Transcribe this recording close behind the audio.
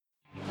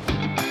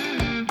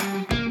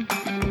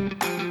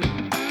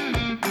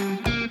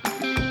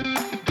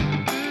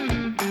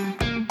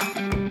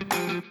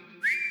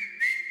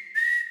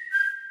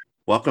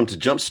Welcome to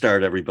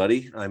Jumpstart,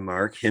 everybody. I'm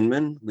Mark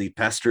Hinman, lead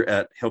pastor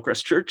at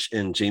Hillcrest Church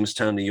in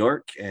Jamestown, New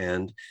York.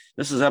 And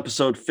this is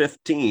episode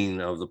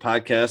 15 of the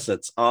podcast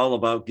that's all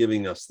about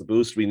giving us the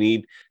boost we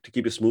need to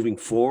keep us moving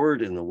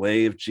forward in the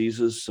way of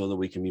Jesus so that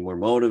we can be more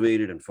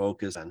motivated and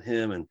focused on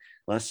Him and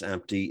less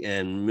empty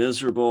and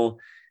miserable.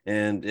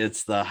 And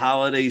it's the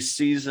holiday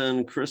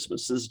season.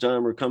 Christmas is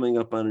done. We're coming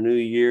up on a new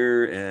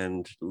year.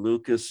 And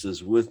Lucas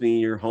is with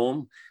me. You're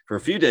home for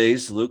a few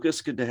days.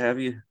 Lucas, good to have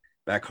you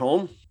back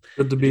home.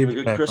 Good to Did you be have a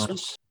good back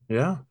Christmas? home.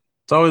 Yeah.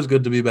 It's always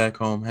good to be back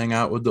home. Hang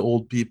out with the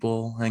old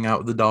people, hang out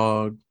with the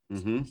dog.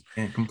 Mm-hmm.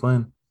 Can't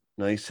complain.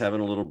 Nice having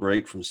a little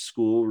break from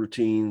school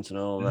routines and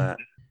all that.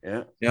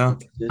 Yeah. Yeah.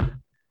 Good.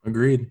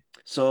 Agreed.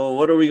 So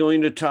what are we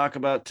going to talk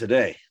about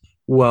today?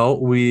 Well,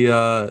 we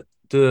did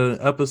an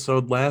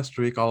episode last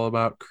week all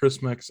about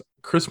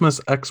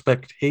Christmas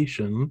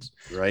expectations,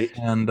 Right.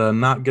 and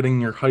not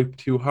getting your hype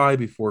too high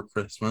before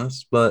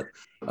Christmas, but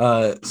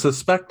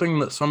suspecting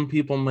that some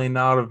people may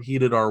not have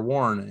heeded our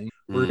warning,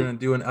 we're going to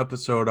do an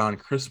episode on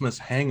Christmas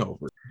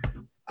hangover.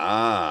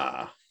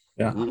 Yeah.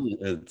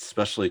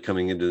 Especially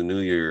coming into the new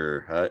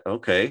year.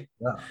 Okay.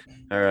 Yeah.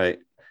 All right.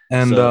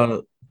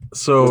 And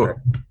so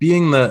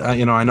being that,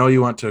 I know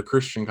you went to a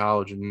Christian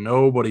college and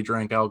nobody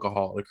drank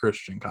alcohol at a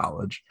Christian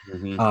college,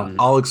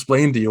 I'll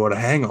explain to you what a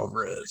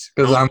hangover is,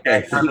 because I'm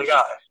that kind of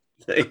guy.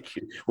 Thank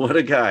you. What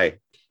a guy.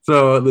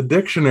 So the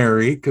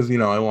dictionary, because,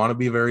 I want to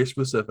be very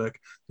specific,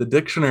 the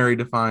dictionary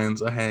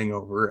defines a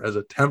hangover as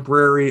a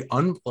temporary,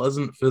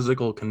 unpleasant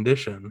physical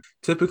condition,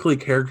 typically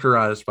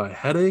characterized by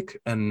headache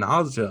and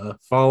nausea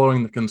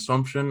following the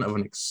consumption of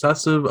an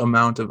excessive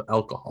amount of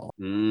alcohol.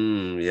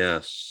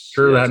 Yes.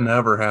 Sure, yes. That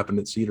never happened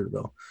at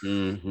Cedarville.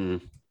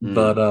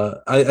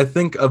 But I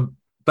think a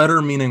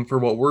better meaning for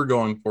what we're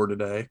going for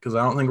today, because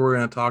I don't think we're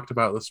going to talk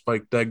about the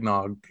spiked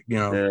eggnog,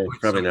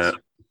 probably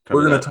not.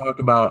 We're going to talk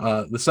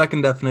about the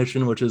second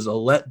definition, which is a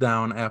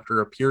letdown after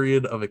a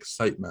period of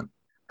excitement.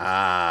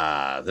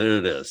 There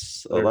it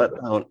is. A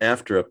letdown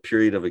after a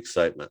period of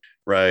excitement.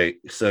 Right.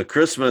 So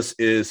Christmas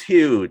is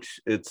huge.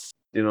 It's,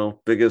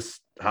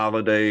 biggest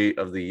holiday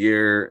of the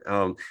year.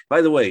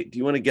 By the way, do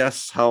you want to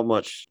guess how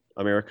much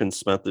Americans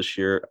spent this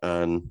year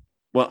on,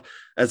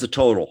 as a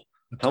total?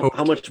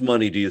 How much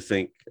money do you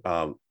think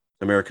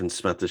Americans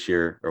spent this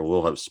year or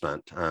will have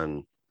spent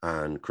on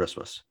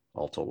Christmas,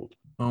 all totaled?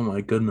 Oh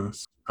my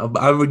goodness.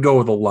 I would go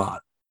with a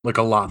lot. Like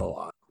a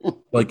lot.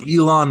 Like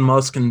Elon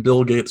Musk and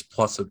Bill Gates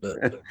plus a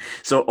bit.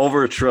 So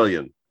over $1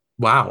 trillion.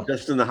 Wow.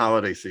 Just in the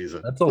holiday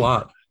season. That's a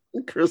lot.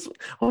 Christmas,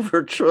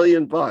 over $1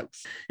 trillion.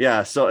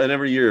 Yeah. So, and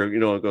every year,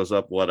 it goes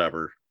up,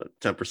 whatever,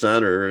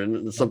 10%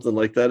 or something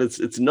like that.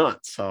 It's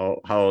nuts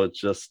how it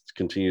just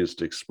continues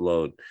to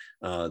explode,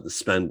 the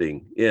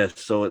spending. Yeah.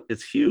 So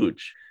it's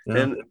huge.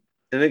 Yeah.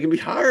 And it can be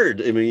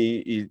hard. I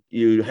mean,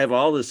 you have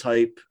all this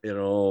hype,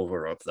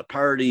 over the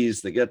parties,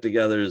 the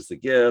get-togethers, the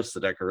gifts, the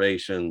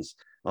decorations,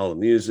 all the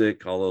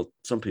music. Although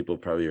some people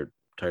probably are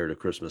tired of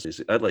Christmas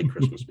music. I like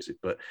Christmas music,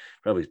 but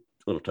probably a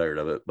little tired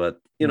of it. But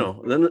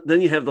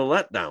then you have the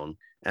letdown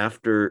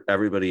after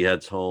everybody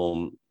heads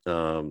home.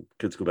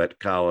 Kids go back to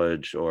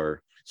college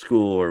or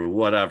school or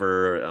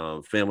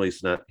whatever.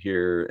 Family's not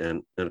here,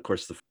 and of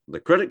course the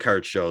credit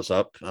card shows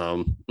up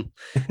come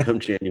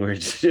January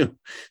too.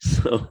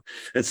 So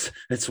it's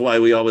why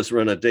we always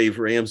run a Dave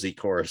Ramsey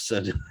course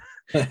and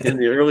in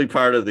the early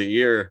part of the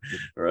year,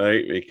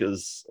 right?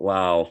 Because we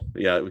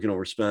can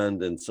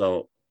overspend, and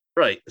so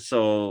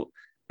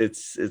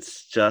it's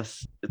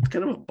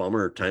kind of a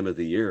bummer time of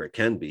the year. It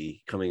can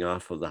be coming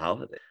off of the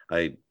holiday.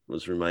 I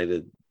was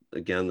reminded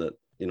again that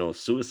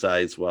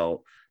suicides,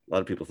 a lot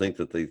of people think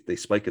that they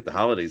spike at the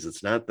holidays.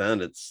 It's not then.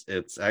 It's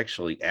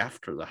actually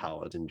after the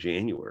holiday in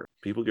January.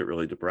 People get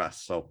really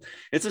depressed. So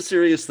it's a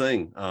serious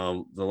thing.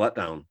 The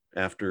letdown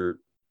after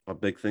a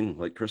big thing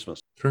like Christmas.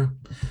 Sure.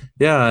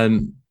 Yeah.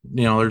 And,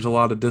 there's a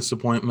lot of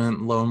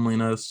disappointment,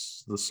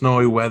 loneliness. The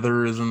snowy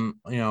weather isn't,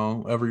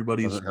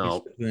 everybody's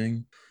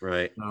thing.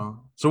 Right.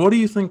 So what do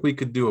you think we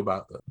could do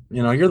about that?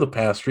 You're the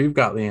pastor. You've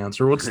got the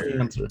answer. What's the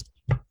answer?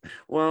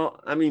 Well,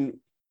 I mean,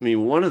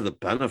 one of the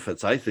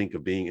benefits I think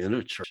of being in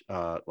a church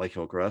like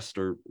Hillcrest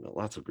or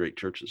lots of great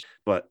churches,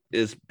 but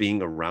is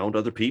being around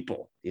other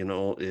people.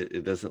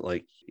 It isn't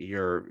like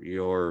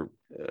your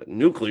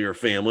nuclear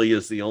family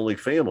is the only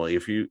family.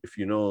 If you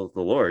know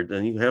the Lord,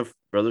 then you have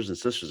brothers and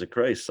sisters in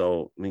Christ.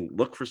 So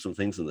look for some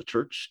things in the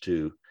church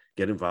to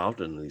get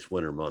involved in these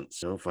winter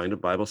months. Find a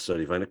Bible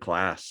study, find a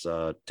class,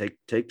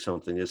 take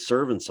something,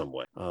 serve in some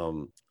way.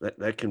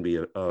 That can be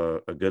a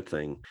good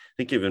thing. I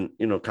think even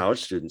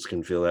college students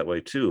can feel that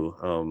way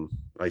too,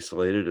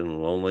 isolated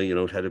and lonely.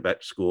 Headed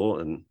back to school,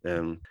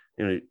 and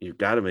you've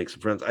got to make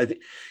some friends. I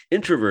think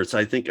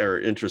introverts are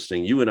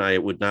interesting. You and I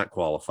would not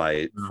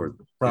qualify for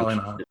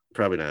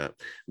probably not.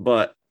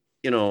 But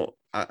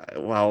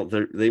while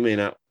they may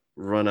not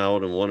run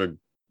out and want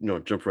to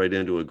jump right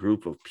into a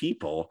group of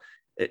people.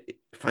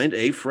 Find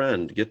a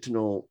friend, get to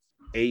know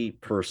a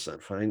person,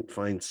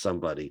 find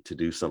somebody to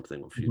do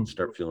something if you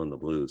start feeling the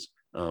blues.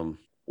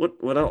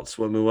 What else?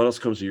 What else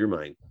comes to your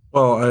mind?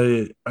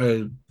 Well,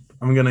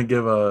 I'm gonna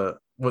give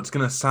what's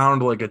going to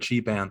sound like a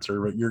cheap answer,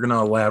 but you're going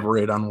to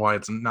elaborate on why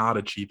it's not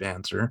a cheap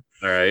answer.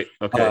 All right.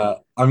 Okay.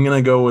 I'm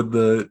going to go with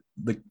the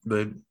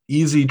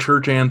easy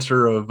church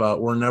answer of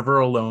we're never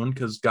alone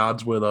because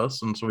God's with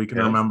us. And so we can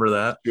remember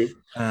that. True.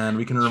 And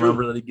we can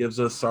remember that he gives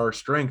us our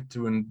strength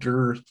to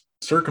endure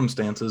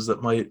circumstances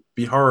that might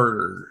be hard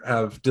or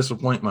have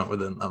disappointment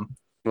within them.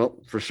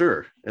 Well, for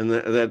sure. And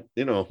that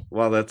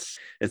while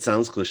it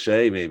sounds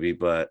cliche maybe,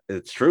 but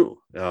it's true.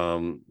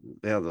 The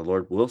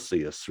Lord will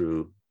see us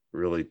through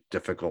really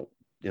difficult,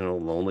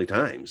 lonely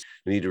times.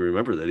 We need to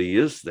remember that he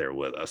is there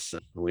with us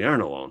and we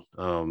aren't alone.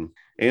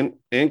 And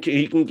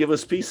he can give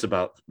us peace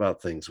about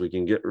things. We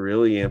can get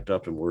really amped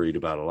up and worried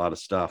about a lot of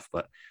stuff,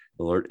 but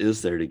the Lord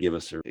is there to give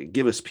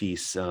us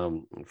peace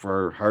for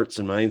our hearts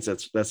and minds.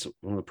 That's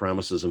one of the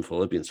promises in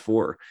Philippians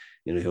 4.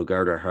 He'll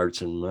guard our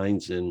hearts and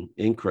minds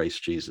in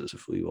Christ Jesus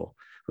if we'll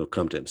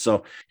come to him.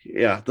 So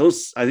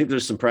I think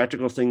there's some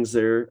practical things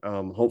there.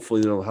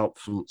 Hopefully that'll help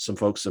some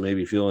folks that may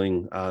be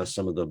feeling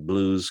some of the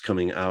blues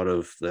coming out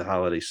of the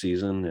holiday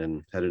season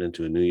and headed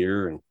into a new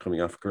year and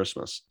coming off of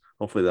Christmas.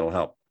 Hopefully that'll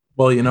help.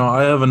 Well,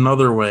 I have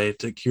another way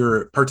to cure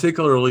it,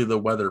 particularly the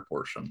weather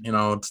portion.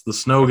 It's the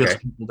snow gets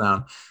people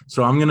down.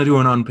 So I'm going to do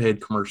an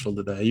unpaid commercial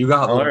today. You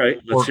got all right.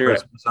 Let's hear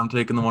Christmas. I'm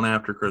taking the one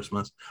after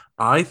Christmas.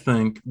 I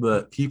think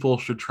that people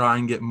should try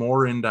and get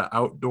more into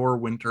outdoor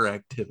winter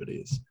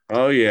activities.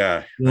 Oh,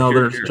 yeah.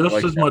 There's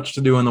just as much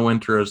to do in the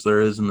winter as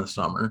there is in the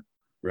summer.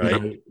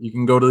 Right. You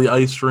can go to the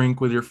ice rink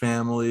with your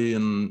family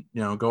and,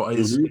 go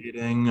ice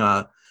skating.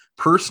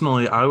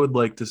 Personally, I would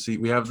like to see,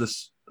 we have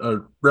this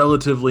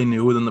relatively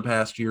new within the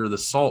past year, the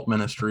SALT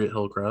ministry at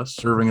Hillcrest,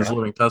 serving as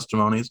living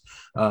testimonies.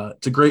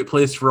 It's a great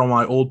place for all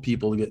my old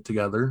people to get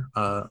together.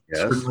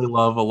 Certainly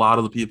love a lot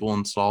of the people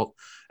in SALT,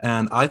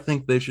 and I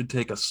think they should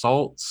take a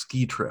SALT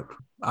ski trip.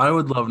 I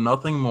would love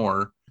nothing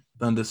more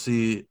than to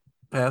see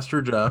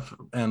Pastor Jeff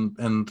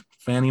and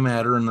Fanny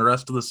Matter and the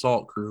rest of the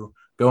SALT crew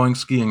going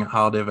skiing at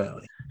Holiday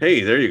Valley.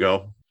 Hey, there you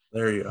go.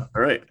 There you go.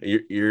 All right.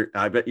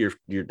 I bet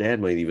your dad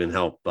might even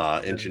help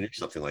engineer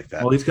something like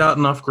that. Well, he's got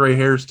enough gray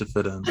hairs to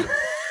fit in.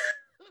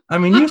 I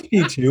mean, you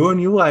ski too, and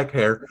you like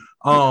hair.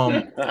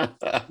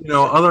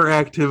 Other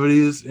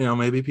activities,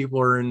 maybe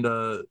people are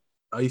into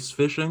ice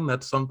fishing.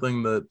 That's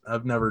something that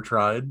I've never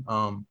tried.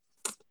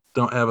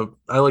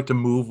 I like to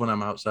move when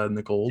I'm outside in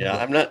the cold.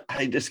 Yeah,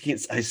 I just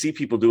can't. I see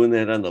people doing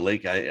that on the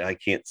lake. I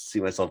can't see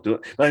myself doing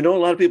it, but I know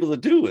a lot of people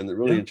that do, and they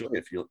really enjoy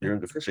it if you're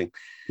into fishing.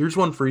 Here's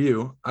one for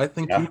you. I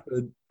think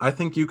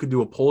you could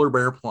do a polar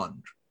bear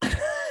plunge.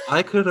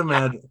 I could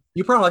imagine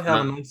you probably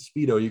have a nice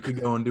Speedo. You could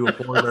go and do a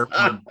polar bear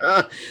plunge.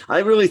 I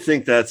really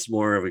think that's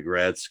more of a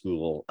grad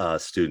school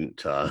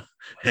student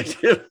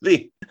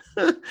activity.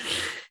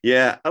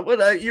 Yeah,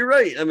 but you're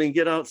right. I mean,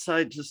 get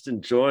outside, just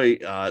enjoy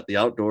the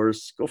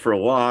outdoors. Go for a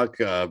walk.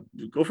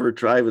 Go for a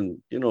drive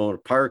in, a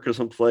park or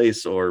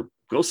someplace, or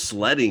go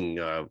sledding,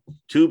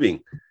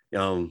 tubing.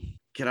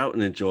 Get out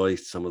and enjoy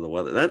some of the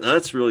weather.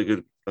 That's really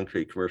good.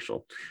 Concrete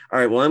commercial. All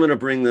right. Well, I'm going to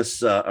bring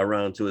this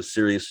around to a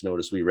serious note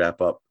as we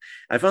wrap up.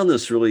 I found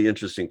this really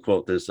interesting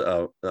quote. There's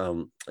a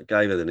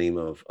guy by the name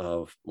of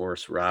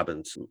Maurice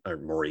Robinson.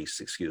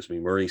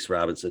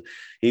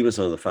 He was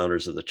one of the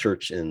founders of the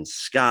church in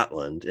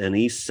Scotland, and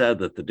he said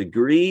that the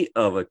degree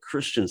of a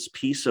Christian's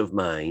peace of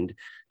mind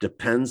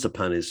depends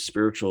upon his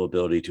spiritual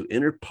ability to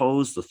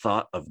interpose the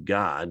thought of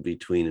God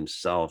between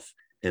himself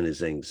and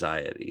his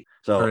anxiety.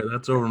 So all right,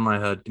 that's over my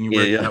head. Can you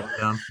break that one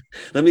down?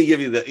 Let me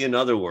give you in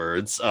other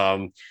words,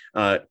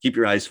 keep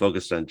your eyes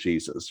focused on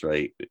Jesus,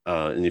 right?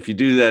 And if you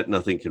do that,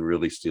 nothing can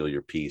really steal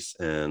your peace,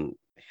 and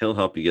he'll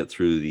help you get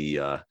through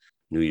the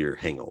New Year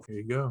hangover. There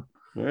you go.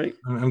 All right.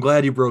 I'm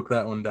glad you broke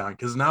that one down,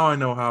 because now I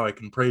know how I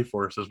can pray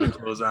for us as we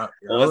close out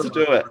here. Well, let's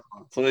do it,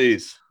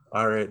 please.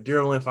 All right. Dear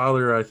Heavenly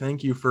Father, I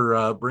thank you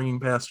for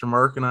bringing Pastor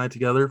Mark and I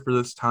together for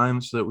this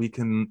time so that we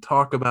can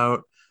talk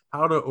about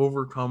how to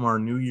overcome our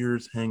New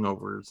Year's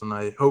hangovers. And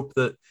I hope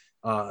that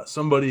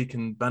somebody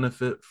can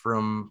benefit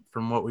from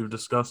what we've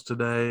discussed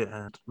today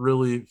and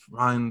really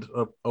find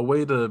a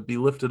way to be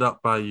lifted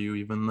up by you,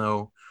 even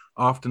though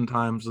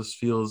oftentimes this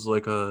feels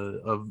like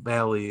a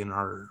valley in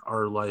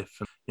our life.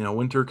 And,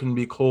 winter can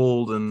be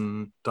cold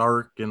and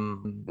dark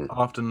and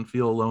often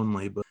feel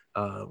lonely, but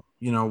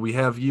we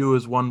have you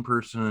as one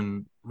person,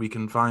 and we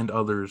can find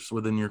others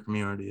within your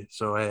community.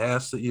 So I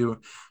ask that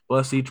you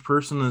bless each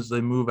person as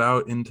they move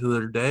out into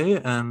their day,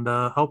 and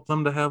help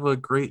them to have a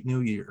great new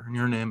year. In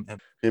your name,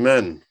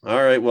 amen.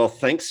 All right. Well,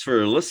 thanks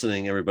for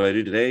listening,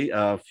 everybody, today.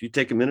 If you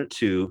take a minute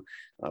to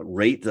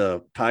rate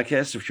the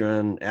podcast, if you're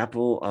on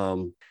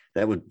Apple,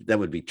 that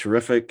would be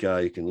terrific.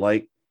 You can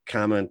like,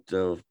 comment,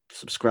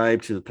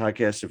 subscribe to the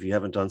podcast if you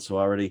haven't done so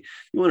already. If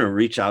you want to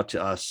reach out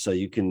to us, so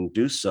you can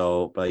do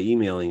so by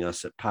emailing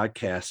us at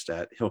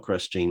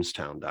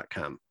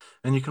podcast@hillcrestjamestown.com.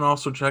 And you can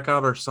also check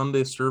out our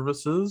Sunday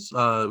services.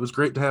 It was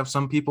great to have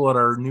some people at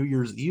our New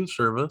Year's Eve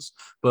service,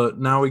 but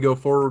now we go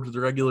forward with the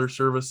regular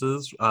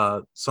services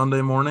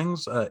Sunday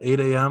mornings at 8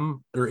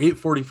 a.m. or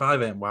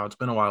 8:45 a.m. Wow, it's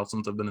been a while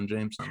since I've been in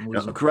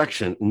Jamestown.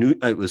 Correction,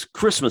 it was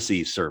Christmas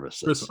Eve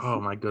services.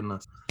 Oh my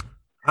goodness.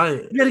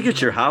 You got to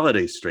get your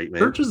holidays straight,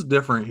 man. Church is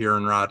different here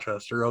in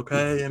Rochester,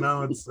 okay?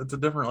 It's a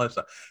different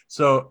lifestyle.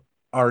 So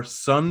our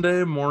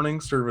Sunday morning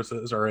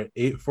services are at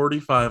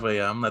 8:45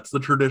 a.m. That's the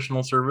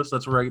traditional service.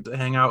 That's where I get to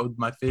hang out with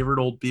my favorite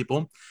old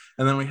people.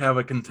 And then we have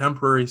a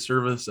contemporary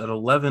service at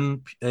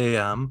 11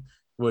 a.m.,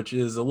 which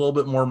is a little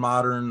bit more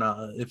modern.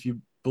 If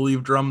you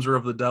believe drums are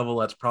of the devil,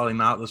 that's probably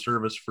not the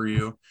service for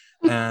you.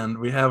 And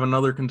we have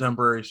another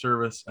contemporary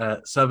service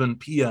at 7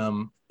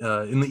 p.m.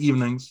 In the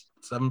evenings,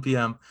 7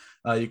 p.m.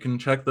 You can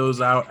check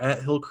those out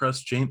at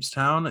Hillcrest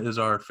Jamestown is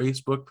our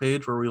Facebook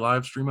page where we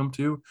live stream them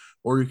too,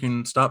 or you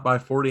can stop by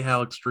 40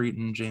 Halleck Street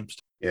in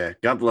Jamestown. Yeah.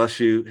 God bless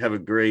you. Have a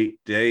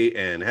great day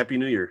and Happy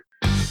New Year.